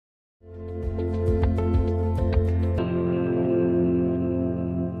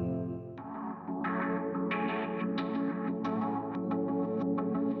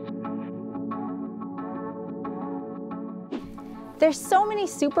There's so many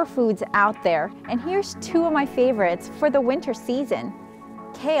superfoods out there, and here's two of my favorites for the winter season.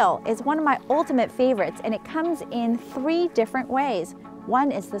 Kale is one of my ultimate favorites, and it comes in 3 different ways. One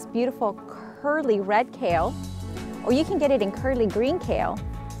is this beautiful curly red kale, or you can get it in curly green kale,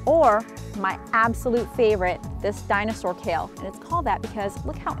 or my absolute favorite, this dinosaur kale. And it's called that because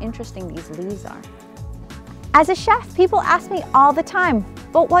look how interesting these leaves are. As a chef, people ask me all the time,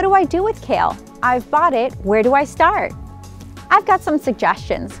 but what do I do with kale? I've bought it, where do I start? I've got some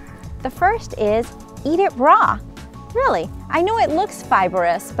suggestions. The first is eat it raw. Really, I know it looks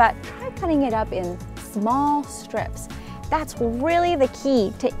fibrous, but try cutting it up in small strips. That's really the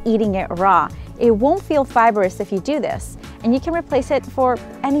key to eating it raw. It won't feel fibrous if you do this, and you can replace it for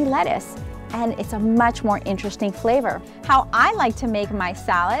any lettuce, and it's a much more interesting flavor. How I like to make my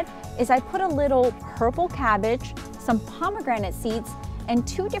salad is I put a little purple cabbage, some pomegranate seeds, and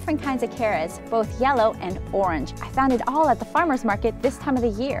 2 different kinds of carrots, both yellow and orange. I found it all at the farmer's market this time of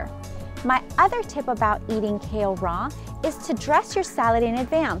the year. My other tip about eating kale raw is to dress your salad in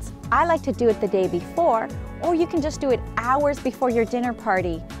advance. I like to do it the day before, or you can just do it hours before your dinner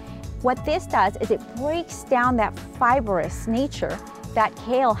party. What this does is it breaks down that fibrous nature that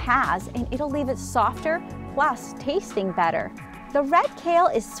kale has, and it'll leave it softer, plus tasting better. The red kale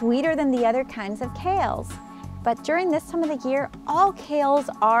is sweeter than the other kinds of kales, but during this time of the year, all kales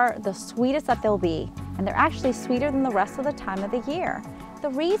are the sweetest that they'll be, and they're actually sweeter than the rest of the time of the year. The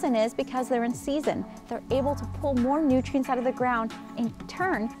reason is because they're in season. They're able to pull more nutrients out of the ground. In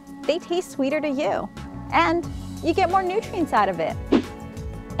turn, they taste sweeter to you, and you get more nutrients out of it.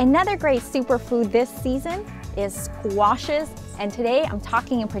 Another great superfood this season is squashes, and today I'm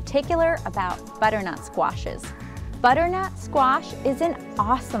talking in particular about butternut squashes. Butternut squash is an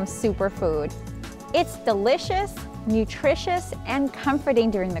awesome superfood. It's delicious, nutritious, and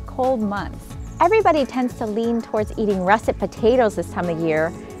comforting during the cold months. Everybody tends to lean towards eating russet potatoes this time of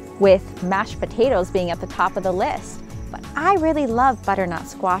year, with mashed potatoes being at the top of the list. But I really love butternut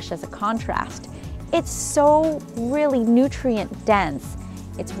squash as a contrast. It's so really nutrient dense.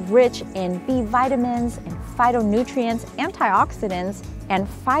 It's rich in B vitamins and phytonutrients, antioxidants, and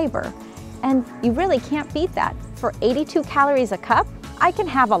fiber. And you really can't beat that. For 82 calories a cup, I can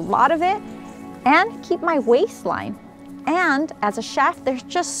have a lot of it and keep my waistline. And as a chef, there's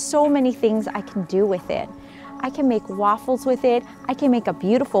just so many things I can do with it. I can make waffles with it. I can make a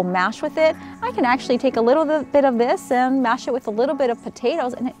beautiful mash with it. I can actually take a little bit of this and mash it with a little bit of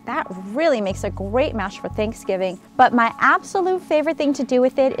potatoes, and that really makes a great mash for Thanksgiving. But my absolute favorite thing to do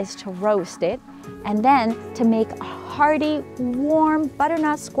with it is to roast it, and then to make a hearty, warm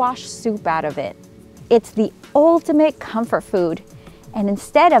butternut squash soup out of it. It's the ultimate comfort food. And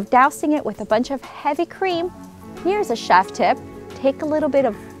instead of dousing it with a bunch of heavy cream, here's a chef tip. Take a little bit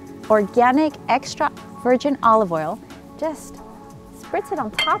of organic extra virgin olive oil, just spritz it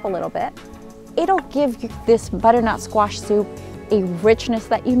on top a little bit. It'll give you this butternut squash soup a richness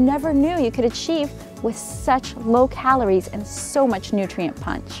that you never knew you could achieve with such low calories and so much nutrient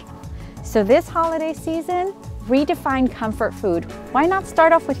punch. So this holiday season, redefine comfort food. Why not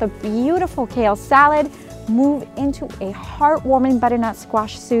start off with a beautiful kale salad, move into a heartwarming butternut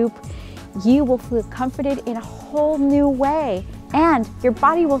squash soup? You will feel comforted in a whole new way, and your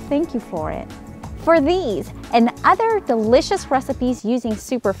body will thank you for it. For these and other delicious recipes using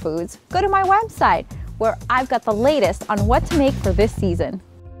superfoods, go to my website where I've got the latest on what to make for this season.